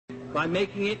by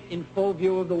making it in full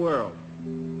view of the world.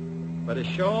 But as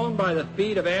shown by the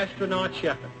feat of astronaut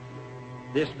Shepard,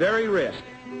 this very risk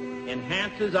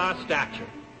enhances our stature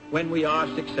when we are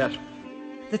successful.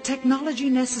 The technology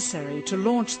necessary to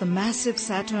launch the massive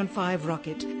Saturn V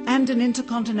rocket and an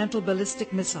intercontinental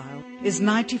ballistic missile is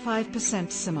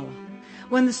 95% similar.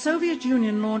 When the Soviet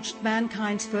Union launched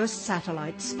mankind's first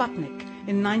satellite, Sputnik,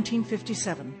 in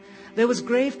 1957, there was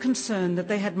grave concern that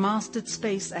they had mastered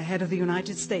space ahead of the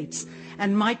United States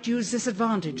and might use this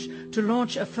advantage to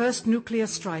launch a first nuclear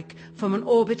strike from an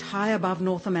orbit high above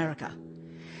North America.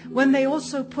 When they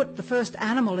also put the first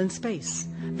animal in space,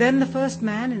 then the first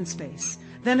man in space,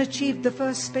 then achieved the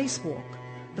first spacewalk,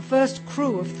 the first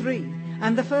crew of 3,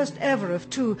 and the first ever of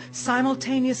 2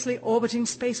 simultaneously orbiting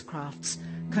spacecrafts,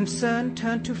 concern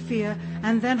turned to fear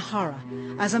and then horror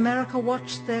as America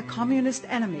watched their communist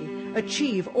enemy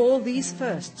achieve all these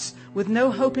firsts with no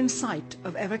hope in sight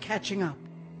of ever catching up.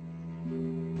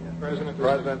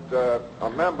 President, a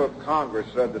member of Congress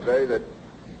said today that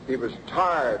he was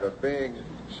tired of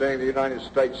seeing the United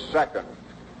States second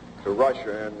to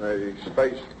Russia in the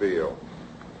space field.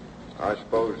 I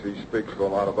suppose he speaks for a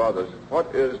lot of others.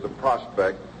 What is the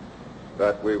prospect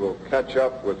that we will catch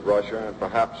up with Russia and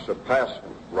perhaps surpass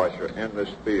Russia in this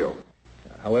field?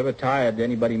 However tired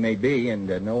anybody may be, and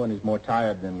no one is more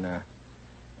tired than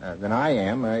I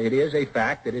am, it is a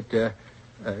fact that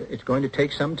it's going to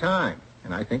take some time,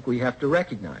 and I think we have to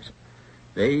recognize it.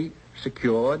 They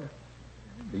secured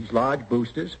these large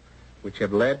boosters, which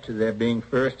have led to their being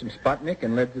first in Sputnik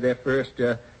and led to their first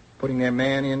putting their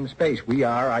man in space. We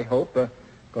are, I hope,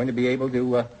 going to be able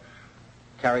to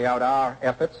carry out our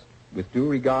efforts with due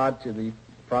regard to the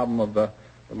problem of the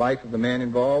life of the man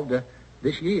involved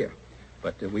this year.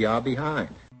 But we are behind.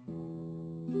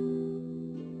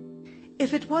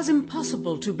 If it was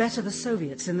impossible to better the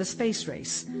Soviets in the space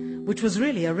race, which was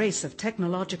really a race of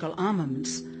technological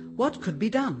armaments, what could be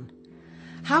done?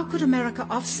 How could America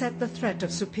offset the threat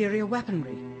of superior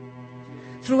weaponry?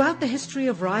 Throughout the history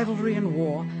of rivalry and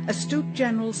war, astute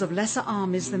generals of lesser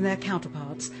armies than their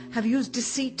counterparts have used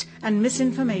deceit and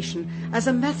misinformation as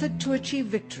a method to achieve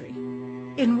victory.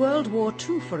 In World War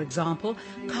II, for example,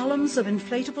 columns of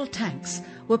inflatable tanks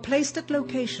were placed at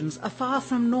locations afar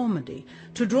from Normandy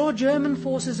to draw German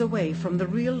forces away from the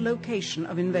real location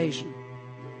of invasion.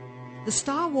 The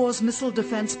Star Wars missile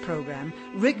defense program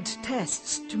rigged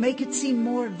tests to make it seem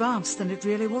more advanced than it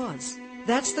really was.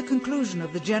 That's the conclusion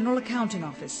of the General Accounting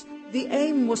Office. The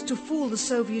aim was to fool the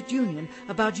Soviet Union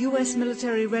about U.S.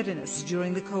 military readiness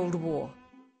during the Cold War.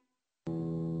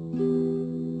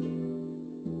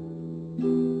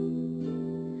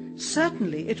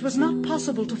 Certainly, it was not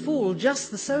possible to fool just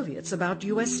the Soviets about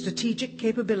U.S. strategic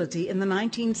capability in the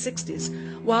 1960s,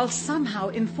 while somehow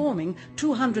informing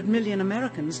 200 million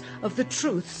Americans of the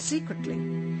truth secretly.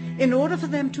 In order for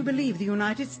them to believe the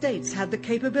United States had the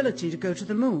capability to go to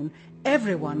the moon,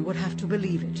 everyone would have to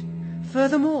believe it.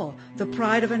 Furthermore, the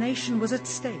pride of a nation was at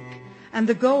stake, and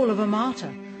the goal of a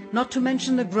martyr, not to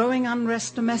mention the growing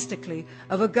unrest domestically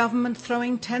of a government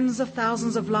throwing tens of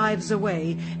thousands of lives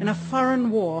away in a foreign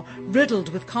war riddled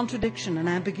with contradiction and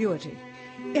ambiguity.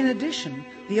 In addition,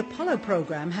 the Apollo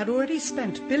program had already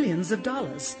spent billions of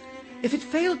dollars. If it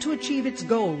failed to achieve its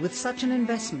goal with such an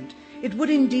investment, it would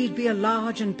indeed be a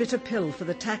large and bitter pill for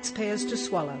the taxpayers to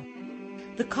swallow.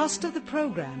 The cost of the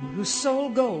program, whose sole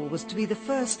goal was to be the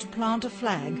first to plant a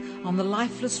flag on the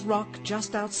lifeless rock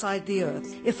just outside the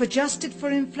Earth, if adjusted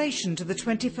for inflation to the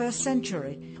 21st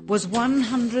century, was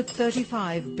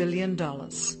 $135 billion.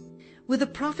 With a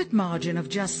profit margin of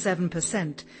just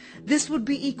 7%, this would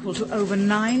be equal to over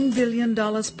 $9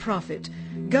 billion profit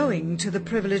going to the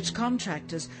privileged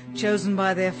contractors chosen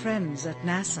by their friends at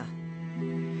NASA.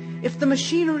 If the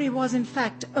machinery was in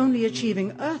fact only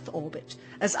achieving Earth orbit,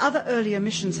 as other earlier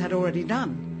missions had already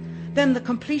done, then the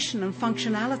completion and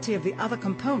functionality of the other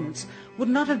components would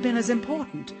not have been as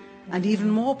important, and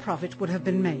even more profit would have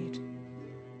been made.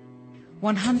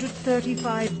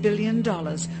 $135 billion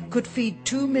could feed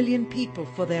 2 million people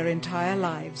for their entire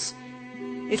lives.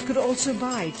 It could also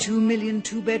buy 2 million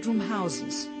two-bedroom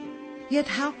houses. Yet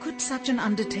how could such an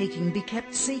undertaking be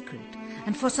kept secret,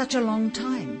 and for such a long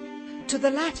time? To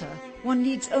the latter, one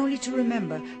needs only to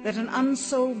remember that an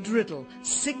unsolved riddle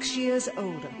 6 years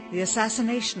older, the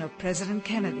assassination of President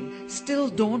Kennedy, still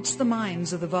daunts the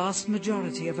minds of the vast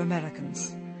majority of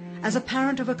Americans. As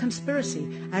apparent of a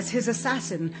conspiracy as his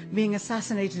assassin being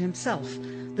assassinated himself,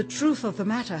 the truth of the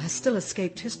matter has still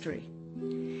escaped history.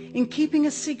 In keeping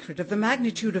a secret of the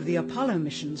magnitude of the Apollo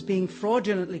missions being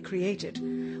fraudulently created,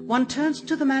 one turns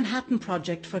to the Manhattan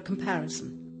Project for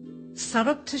comparison.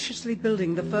 Surreptitiously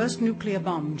building the first nuclear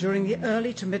bomb during the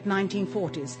early to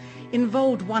mid-1940s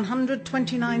involved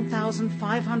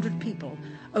 129,500 people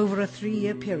over a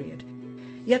 3-year period.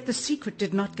 Yet the secret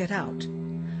did not get out.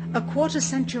 A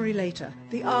quarter-century later,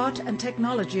 the art and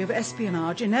technology of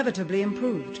espionage inevitably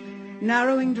improved,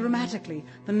 narrowing dramatically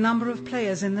the number of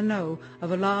players in the know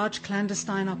of a large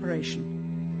clandestine operation.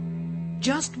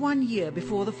 Just 1 year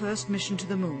before the first mission to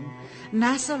the moon,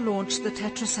 NASA launched the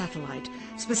Tetra satellite,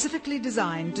 specifically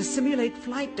designed to simulate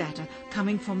flight data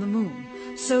coming from the moon,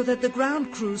 so that the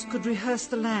ground crews could rehearse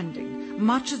the landing,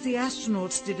 much as the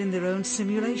astronauts did in their own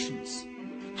simulations.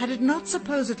 Had it not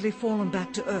supposedly fallen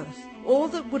back to Earth, all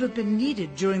that would have been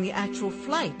needed during the actual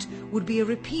flight would be a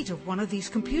repeat of one of these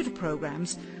computer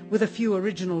programs, with a few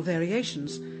original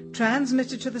variations,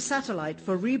 transmitted to the satellite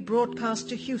for rebroadcast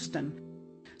to Houston.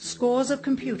 Scores of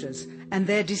computers and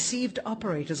their deceived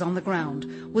operators on the ground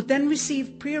would then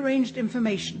receive prearranged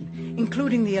information,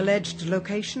 including the alleged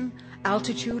location,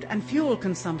 altitude and fuel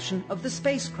consumption of the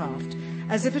spacecraft,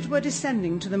 as if it were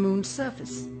descending to the moon's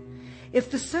surface.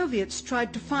 If the Soviets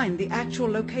tried to find the actual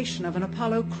location of an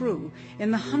Apollo crew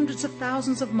in the hundreds of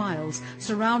thousands of miles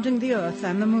surrounding the Earth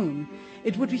and the moon,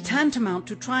 it would be tantamount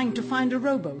to trying to find a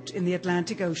rowboat in the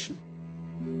Atlantic Ocean.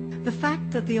 The fact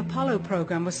that the Apollo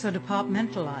program was so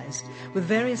departmentalized, with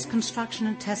various construction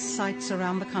and test sites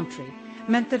around the country,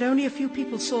 meant that only a few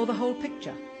people saw the whole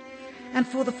picture. And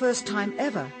for the first time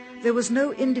ever, there was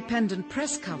no independent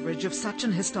press coverage of such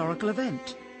an historical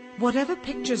event. Whatever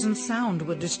pictures and sound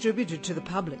were distributed to the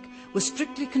public were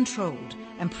strictly controlled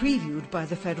and previewed by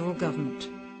the federal government.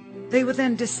 They were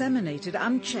then disseminated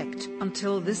unchecked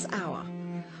until this hour.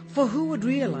 For who would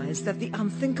realize that the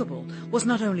unthinkable was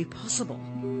not only possible,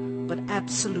 but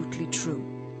absolutely true?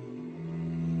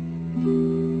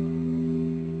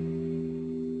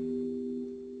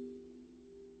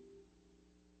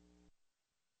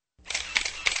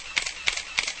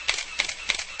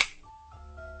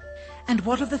 And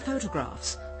what of the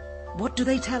photographs? What do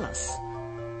they tell us?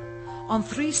 On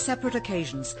 3 separate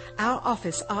occasions, our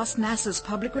office asked NASA's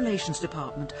Public Relations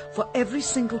Department for every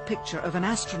single picture of an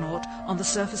astronaut on the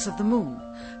surface of the moon,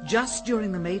 just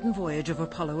during the maiden voyage of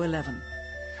Apollo 11.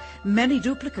 Many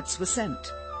duplicates were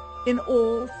sent. In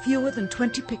all, fewer than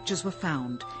 20 pictures were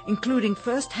found, including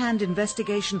first-hand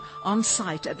investigation on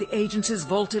site at the agency's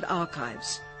vaulted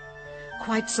archives.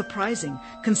 Quite surprising,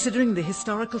 considering the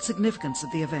historical significance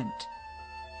of the event.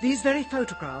 These very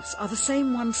photographs are the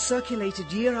same ones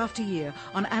circulated year after year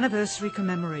on anniversary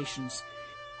commemorations.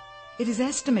 It is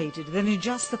estimated that in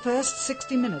just the first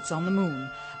 60 minutes on the moon,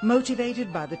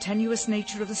 motivated by the tenuous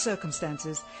nature of the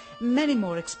circumstances, many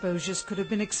more exposures could have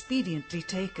been expediently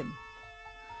taken.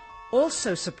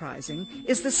 Also surprising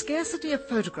is the scarcity of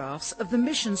photographs of the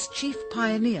mission's chief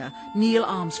pioneer, Neil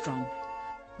Armstrong.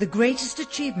 The greatest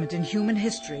achievement in human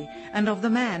history, and of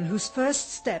the man whose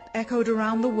first step echoed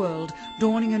around the world,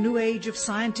 dawning a new age of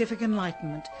scientific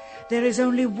enlightenment, there is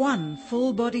only one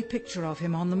full-body picture of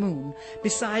him on the moon,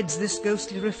 besides this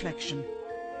ghostly reflection.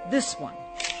 This one,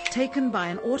 taken by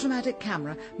an automatic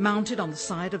camera mounted on the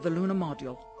side of the lunar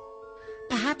module.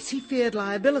 Perhaps he feared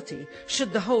liability,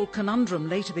 should the whole conundrum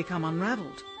later become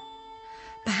unraveled.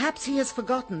 Perhaps he has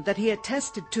forgotten that he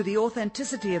attested to the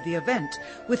authenticity of the event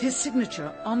with his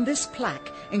signature on this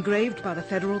plaque engraved by the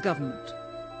federal government.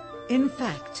 In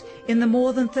fact, in the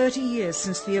more than 30 years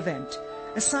since the event,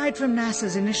 aside from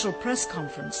NASA's initial press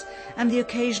conference and the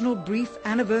occasional brief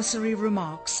anniversary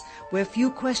remarks where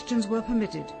few questions were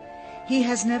permitted, he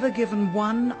has never given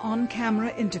one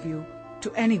on-camera interview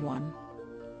to anyone,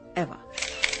 ever.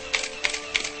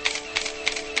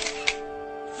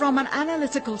 From an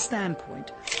analytical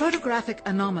standpoint, photographic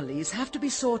anomalies have to be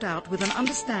sought out with an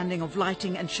understanding of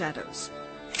lighting and shadows.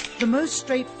 The most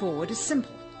straightforward is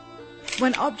simple.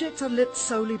 When objects are lit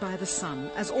solely by the sun,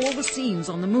 as all the scenes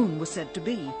on the moon were said to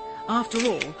be, after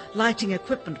all, lighting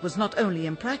equipment was not only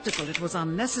impractical, it was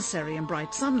unnecessary in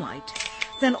bright sunlight,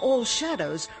 then all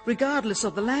shadows, regardless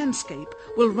of the landscape,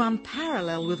 will run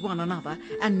parallel with one another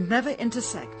and never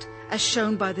intersect, as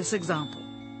shown by this example.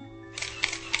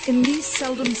 In these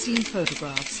seldom-seen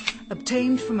photographs,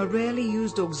 obtained from a rarely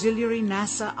used auxiliary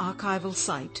NASA archival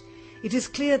site, it is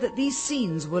clear that these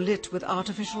scenes were lit with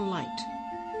artificial light.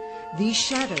 These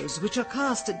shadows, which are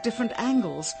cast at different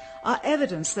angles, are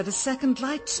evidence that a second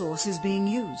light source is being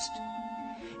used.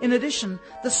 In addition,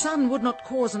 the sun would not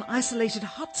cause an isolated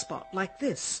hotspot like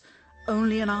this,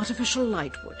 only an artificial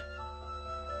light would.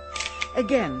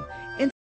 Again,